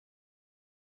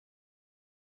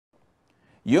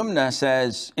Yumna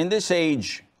says, in this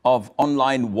age of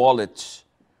online wallets,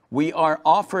 we are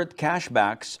offered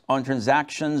cashbacks on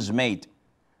transactions made.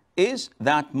 Is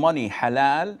that money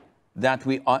halal that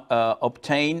we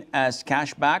obtain as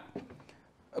cashback?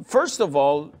 First of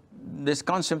all, this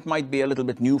concept might be a little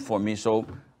bit new for me, so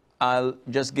I'll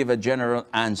just give a general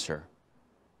answer.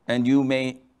 And you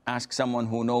may ask someone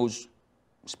who knows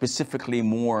specifically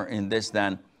more in this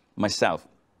than myself.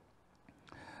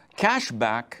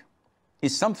 Cashback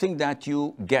is something that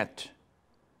you get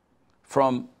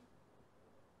from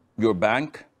your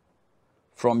bank,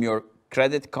 from your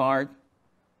credit card,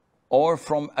 or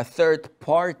from a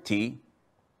third-party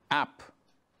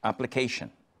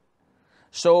application.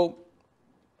 So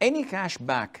any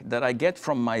cashback that I get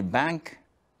from my bank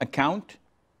account,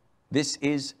 this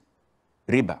is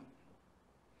riba.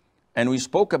 And we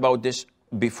spoke about this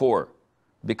before,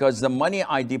 because the money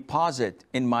I deposit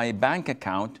in my bank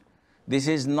account, this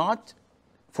is not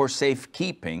for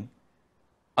safekeeping.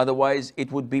 Otherwise,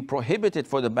 it would be prohibited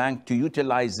for the bank to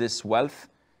utilize this wealth,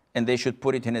 and they should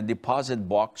put it in a deposit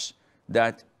box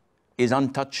that is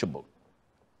untouchable.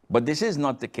 But this is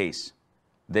not the case.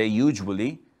 They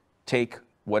usually take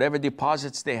whatever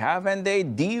deposits they have and they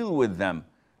deal with them.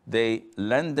 They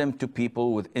lend them to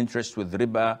people with interest, with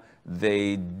riba.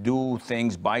 They do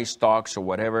things, buy stocks or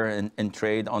whatever, and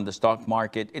trade on the stock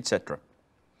market, etc.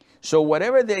 So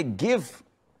whatever they give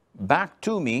back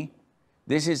to me,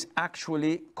 this is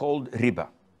actually called riba.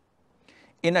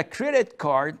 In a credit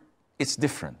card, it's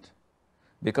different,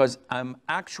 because I'm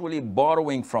actually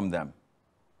borrowing from them.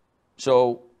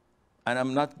 So, and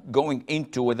I'm not going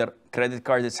into whether credit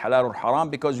card is halal or haram,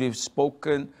 because we've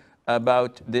spoken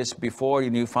about this before,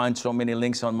 and you find so many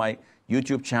links on my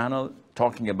YouTube channel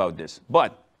talking about this.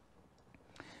 But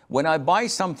when I buy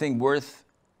something worth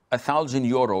 1,000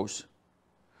 euros,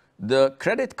 the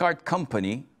credit card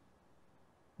company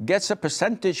gets a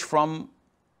percentage from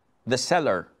the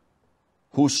seller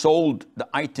who sold the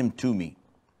item to me.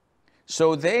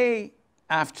 So they,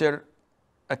 after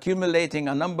accumulating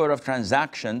a number of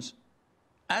transactions,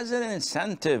 as an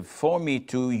incentive for me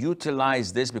to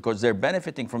utilize this, because they're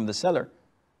benefiting from the seller,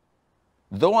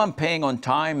 though I'm paying on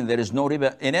time and there is no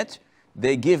riba in it,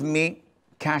 they give me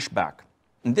cashback.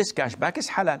 And this cashback is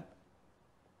halal,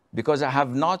 because I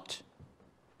have not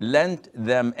lent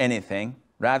them anything,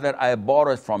 rather I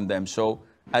borrowed from them. So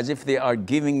as if they are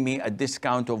giving me a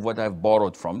discount of what I've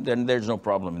borrowed from, then there's no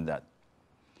problem in that.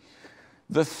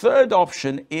 The third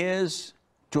option is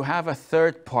to have a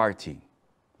third party,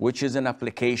 which is an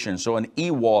application. So an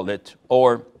e-wallet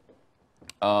or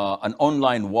an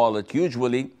online wallet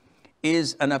usually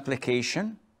is an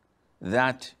application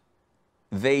that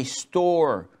they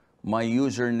store my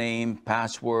username,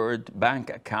 password, bank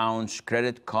accounts,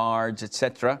 credit cards,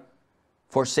 etc.,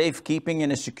 for safekeeping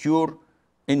in a secure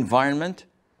environment.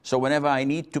 So whenever I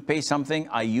need to pay something,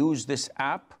 I use this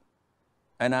app,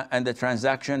 and the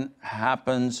transaction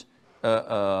happens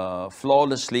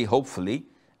flawlessly, hopefully,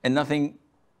 and nothing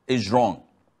is wrong.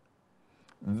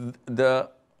 The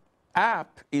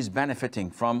app is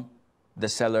benefiting from the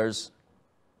sellers,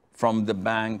 from the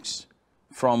banks,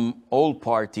 from all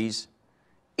parties,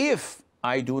 if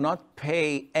I do not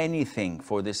pay anything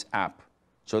for this app.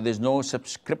 So there's no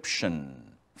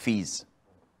subscription fees.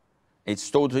 It's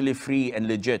totally free and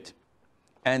legit.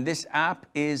 And this app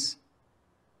is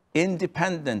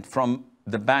independent from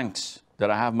the banks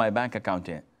that I have my bank account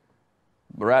in.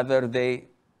 Rather, they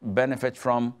benefit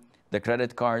from the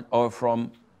credit card or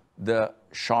from the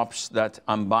shops that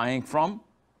I'm buying from.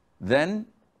 Then,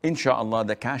 inshallah,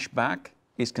 the cashback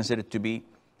is considered to be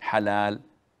halal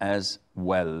as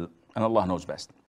well. And Allah knows best.